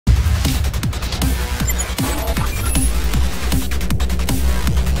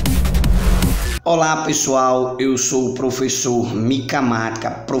Olá pessoal, eu sou o professor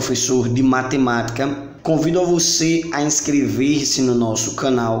Micamática, professor de matemática. Convido a você a inscrever-se no nosso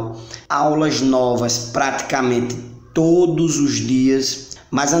canal. Aulas novas praticamente todos os dias.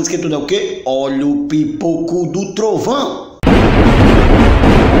 Mas antes que tudo é o quê? Olha o pipoco do trovão!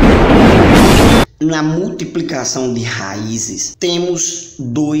 Na multiplicação de raízes, temos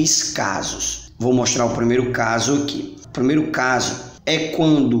dois casos. Vou mostrar o primeiro caso aqui. O primeiro caso é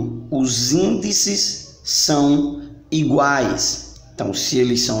quando os índices são iguais. Então, se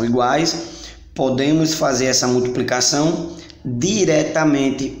eles são iguais, podemos fazer essa multiplicação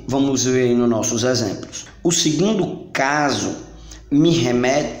diretamente. Vamos ver aí nos nossos exemplos. O segundo caso me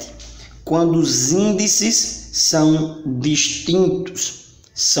remete quando os índices são distintos,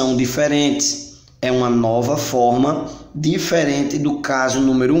 são diferentes. É uma nova forma diferente do caso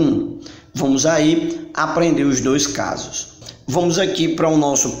número 1. Vamos aí aprender os dois casos. Vamos aqui para o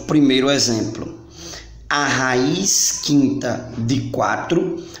nosso primeiro exemplo. A raiz quinta de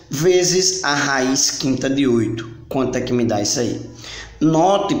 4 vezes a raiz quinta de 8. Quanto é que me dá isso aí?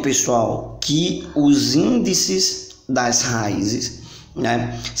 Note, pessoal, que os índices das raízes,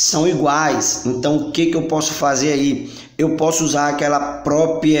 são iguais. Então, o que eu posso fazer aí? Eu posso usar aquela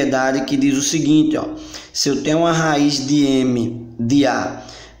propriedade que diz o seguinte, ó. Se eu tenho uma raiz de m de a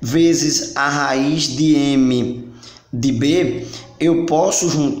vezes a raiz de m de b, eu posso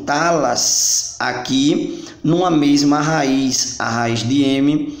juntá-las aqui numa mesma raiz, a raiz de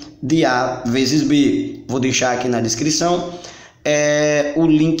m de a vezes b. Vou deixar aqui na descrição o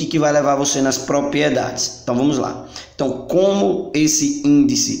link que vai levar você nas propriedades. Então vamos lá. Então, como esse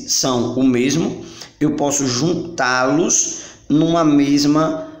índice são o mesmo, eu posso juntá-los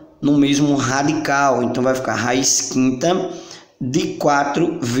no mesmo radical. Então vai ficar raiz quinta de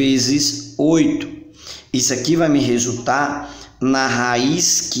 4 vezes 8. Isso aqui vai me resultar na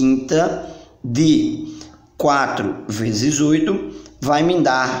raiz quinta de 4 vezes 8, vai me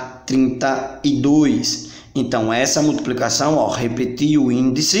dar 32. Então, essa multiplicação, ó, repeti o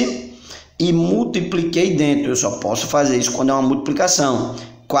índice e multipliquei dentro. Eu só posso fazer isso quando é uma multiplicação.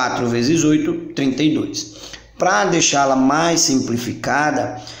 4 vezes 8, 32. Para deixá-la mais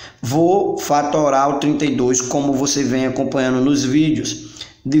simplificada, vou fatorar o 32 como você vem acompanhando nos vídeos.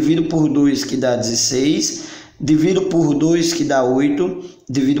 Divido por 2 que dá 16, divido por 2 que dá 8,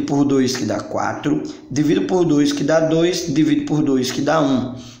 divido por 2 que dá 4, divido por 2 que dá 2, divido por 2 que dá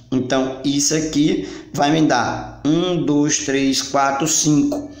 1. Então, isso aqui vai me dar 1, 2, 3, 4,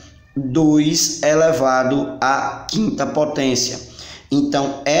 5. 2 elevado à quinta potência.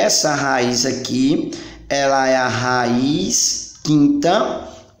 Então, essa raiz aqui, ela é a raiz quinta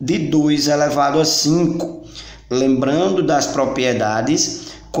de 2 elevado a 5. Lembrando das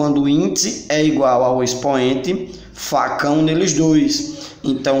propriedades, quando o índice é igual ao expoente, facão neles dois.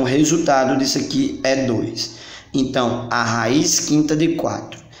 Então, o resultado disso aqui é 2. Então, a raiz quinta de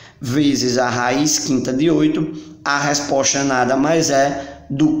 4 vezes a raiz quinta de 8, a resposta nada mais é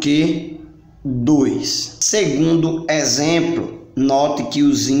do que 2. Segundo exemplo, note que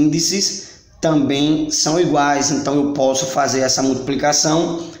os índices também são iguais. Então, eu posso fazer essa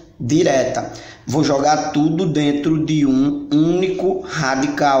multiplicação direta. Vou jogar tudo dentro de um único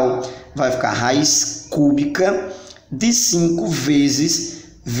radical. Vai ficar raiz cúbica de 5 vezes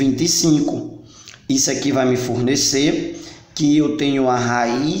 25. Isso aqui vai me fornecer que eu tenho a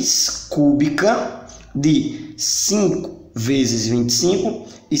raiz cúbica de 5 vezes 25.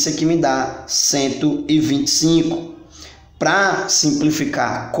 Isso aqui me dá 125. Para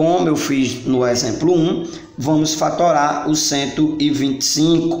simplificar, como eu fiz no exemplo 1, vamos fatorar o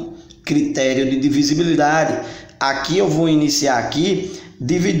 125. Critério de divisibilidade. Aqui eu vou iniciar aqui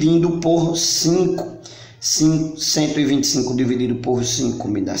dividindo por 5. 125 dividido por 5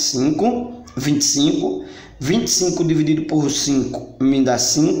 me dá 5. 25. 25 dividido por 5 me dá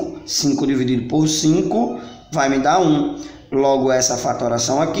 5. 5 dividido por 5 vai me dar 1. Logo, essa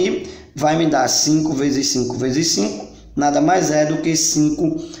fatoração aqui vai me dar 5 vezes 5 vezes 5. Nada mais é do que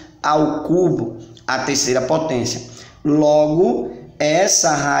 5 ao cubo, a terceira potência. Logo,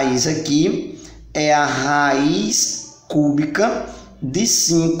 essa raiz aqui é a raiz cúbica de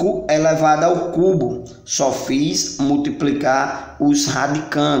 5 elevado ao cubo. Só fiz multiplicar os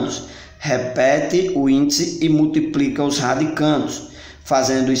radicandos. Repete o índice e multiplica os radicandos.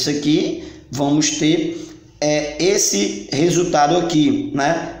 Fazendo isso aqui, vamos ter esse resultado aqui,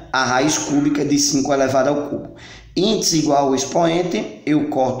 A raiz cúbica de 5 elevado ao cubo. Índice igual ao expoente, eu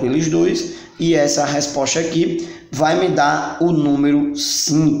corto eles dois e essa resposta aqui vai me dar o número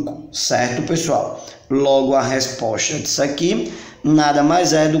 5, certo, pessoal? Logo, a resposta disso aqui nada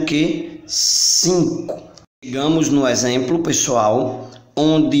mais é do que 5. Chegamos no exemplo, pessoal,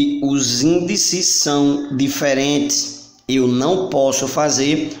 onde os índices são diferentes. Eu não posso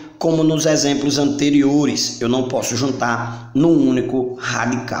fazer como nos exemplos anteriores, eu não posso juntar num único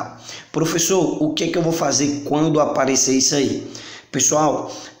radical. Professor, o que é que eu vou fazer quando aparecer isso aí?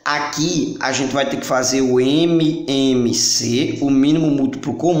 Pessoal, aqui a gente vai ter que fazer o MMC, o mínimo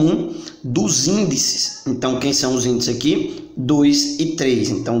múltiplo comum, dos índices. Então, quem são os índices aqui? 2 e 3.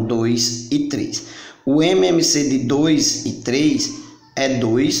 Então, 2 e 3. O MMC de 2 e 3 é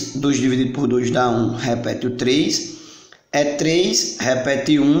 2. 2 dividido por 2 dá 1, repete o 3. É 3,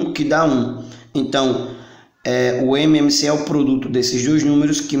 repete 1, que dá 1. Então, o MMC é o produto desses dois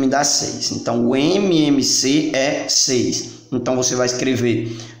números, que me dá 6. Então, o MMC é 6. Então, você vai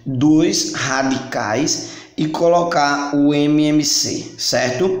escrever 2 radicais e colocar o MMC,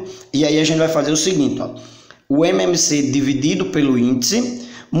 certo? E aí a gente vai fazer o seguinte, ó. O MMC dividido pelo índice,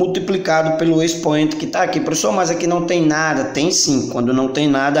 multiplicado pelo expoente que está aqui. Professor, mas aqui não tem nada. Tem sim. Quando não tem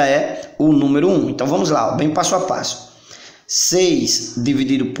nada é o número 1. Então, vamos lá, ó, bem passo a passo. 6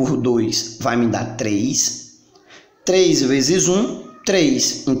 dividido por 2 vai me dar 3. 3 vezes 1,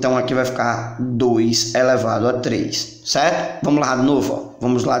 3. Então, aqui vai ficar 2 elevado a 3, certo? Vamos lá de novo, ó.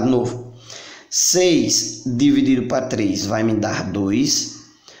 Vamos lá de novo. 6 dividido para 3 vai me dar 2.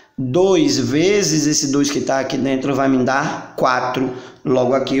 2 vezes esse 2 que está aqui dentro vai me dar 4.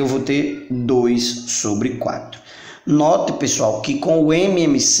 Logo aqui eu vou ter 2 sobre 4. Note, pessoal, que com o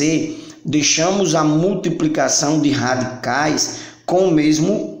MMC deixamos a multiplicação de radicais com o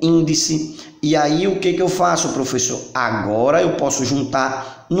mesmo índice. E aí o que eu faço, professor? Agora eu posso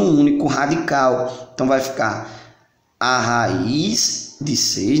juntar num único radical. Então vai ficar a raiz de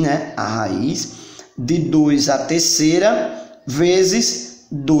 6, né? A raiz de 2 à terceira vezes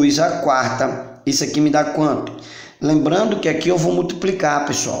 2 à quarta. Isso aqui me dá quanto? Lembrando que aqui eu vou multiplicar,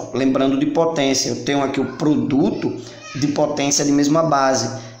 pessoal. Lembrando de potência. Eu tenho aqui o produto de potência de mesma base.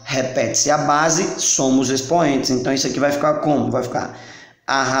 Repete-se a base, somos expoentes. Então, isso aqui vai ficar como? Vai ficar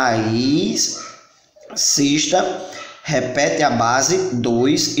a raiz sexta, repete a base,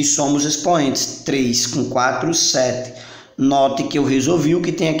 2, e somos expoentes. 3 com 4, 7. Note que eu resolvi o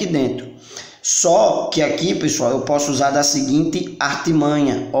que tem aqui dentro. Só que aqui, pessoal, eu posso usar da seguinte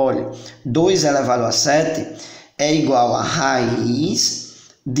artimanha. Olha, 2 elevado a 7 é igual a raiz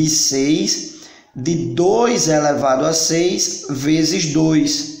de 6 de 2 elevado a 6 vezes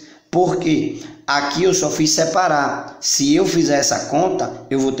 2. Por quê? Aqui eu só fiz separar. Se eu fizer essa conta,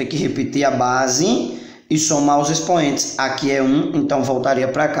 eu vou ter que repetir a base e somar os expoentes. Aqui é 1, então voltaria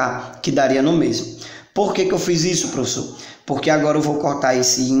para cá, que daria no mesmo. Por que eu fiz isso, professor? Porque agora eu vou cortar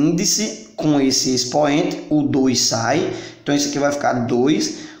esse índice com esse expoente, o 2 sai. Então isso aqui vai ficar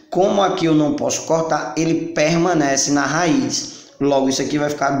 2. Como aqui eu não posso cortar, ele permanece na raiz. Logo, isso aqui vai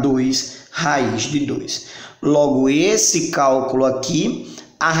ficar 2 raiz de 2. Logo, esse cálculo aqui,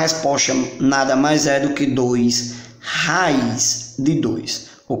 a resposta nada mais é do que 2 raiz de 2.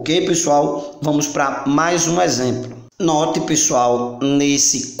 Ok, pessoal? Vamos para mais um exemplo. Note, pessoal,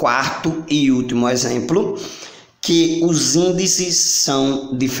 nesse quarto e último exemplo, que os índices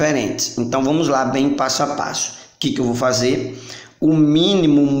são diferentes. Então, vamos lá, bem passo a passo. O que eu vou fazer? O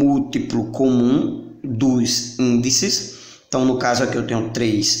mínimo múltiplo comum dos índices. Então, no caso aqui eu tenho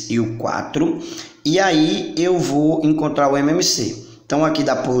 3 e o 4. E aí eu vou encontrar o MMC. Então, aqui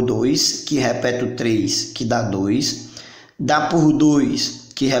dá por 2, que repete o 3, que dá 2. Dá por 2,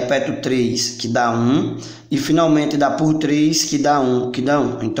 que repete o 3, que dá 1. E, finalmente, dá por 3, que dá 1, que dá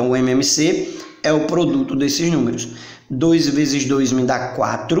 1. Então, o MMC é o produto desses números. 2 vezes 2 me dá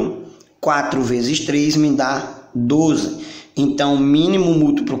 4. 4 vezes 3 me dá 12. Então, o mínimo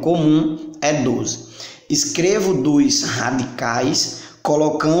múltiplo comum é 12. Escrevo 2 radicais,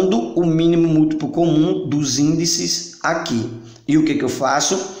 colocando o mínimo múltiplo comum dos índices aqui. E o que eu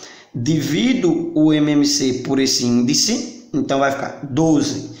faço? Divido o MMC por esse índice, então vai ficar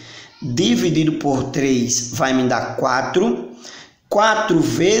 12 dividido por 3 vai me dar 4. 4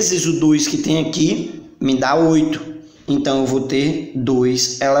 vezes o 2 que tem aqui me dá 8. Então eu vou ter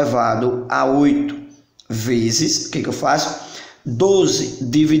 2 elevado a 8 vezes, o que eu faço? 12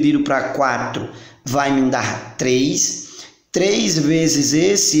 dividido para 4 vai me dar 3. 3 vezes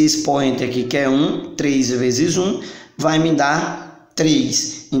esse expoente aqui que é 1, 3 vezes 1 vai me dar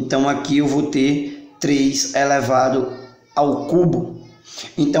 3. Então, aqui eu vou ter 3 elevado ao cubo.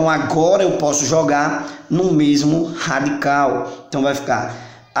 Então, agora eu posso jogar no mesmo radical. Então, vai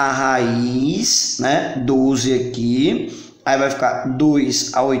ficar a raiz, né? 12 aqui. Aí vai ficar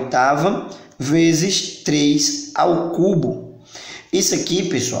 2 à oitava vezes 3 ao cubo. Isso aqui,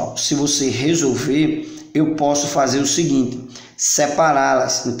 pessoal, se você resolver, eu posso fazer o seguinte,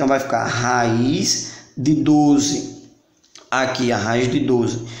 separá-las. Então, vai ficar raiz de 12 aqui a raiz de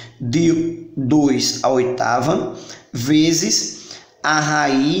 12 de 2 à oitava, vezes a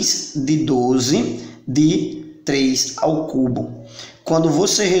raiz de 12 de 3 ao cubo. Quando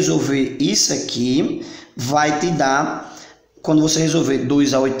você resolver isso aqui, vai te dar, quando você resolver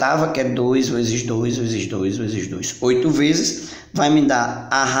 2 à oitava, que é 2 vezes 2 vezes 2 vezes 2, 8 vezes, vai me dar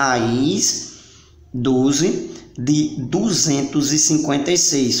a raiz 12 de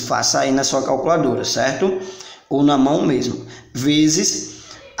 256. Faça aí na sua calculadora, certo? Ou na mão mesmo. Vezes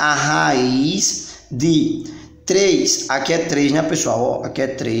a raiz de 3. Aqui é 3, né, pessoal? Ó, aqui é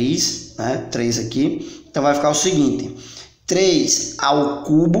 3, né? 3 aqui. Então vai ficar o seguinte: 3 ao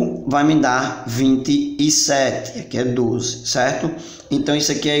cubo vai me dar 27. Aqui é 12, certo? Então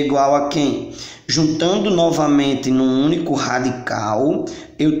isso aqui é igual a quem? Juntando novamente num único radical,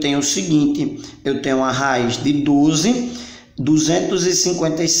 eu tenho o seguinte: eu tenho a raiz de 12,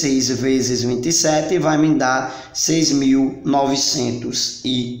 256 vezes 27 vai me dar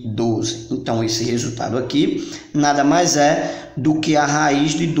 6.912. Então esse resultado aqui nada mais é do que a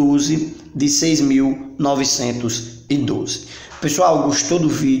raiz de 12 de 6.912. Pessoal, gostou do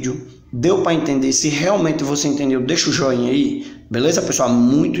vídeo? Deu para entender? Se realmente você entendeu, deixa o joinha aí. Beleza, pessoal?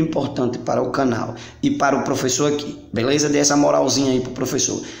 Muito importante para o canal e para o professor aqui. Beleza? Dê essa moralzinha aí pro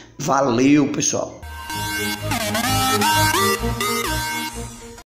professor. Valeu, pessoal!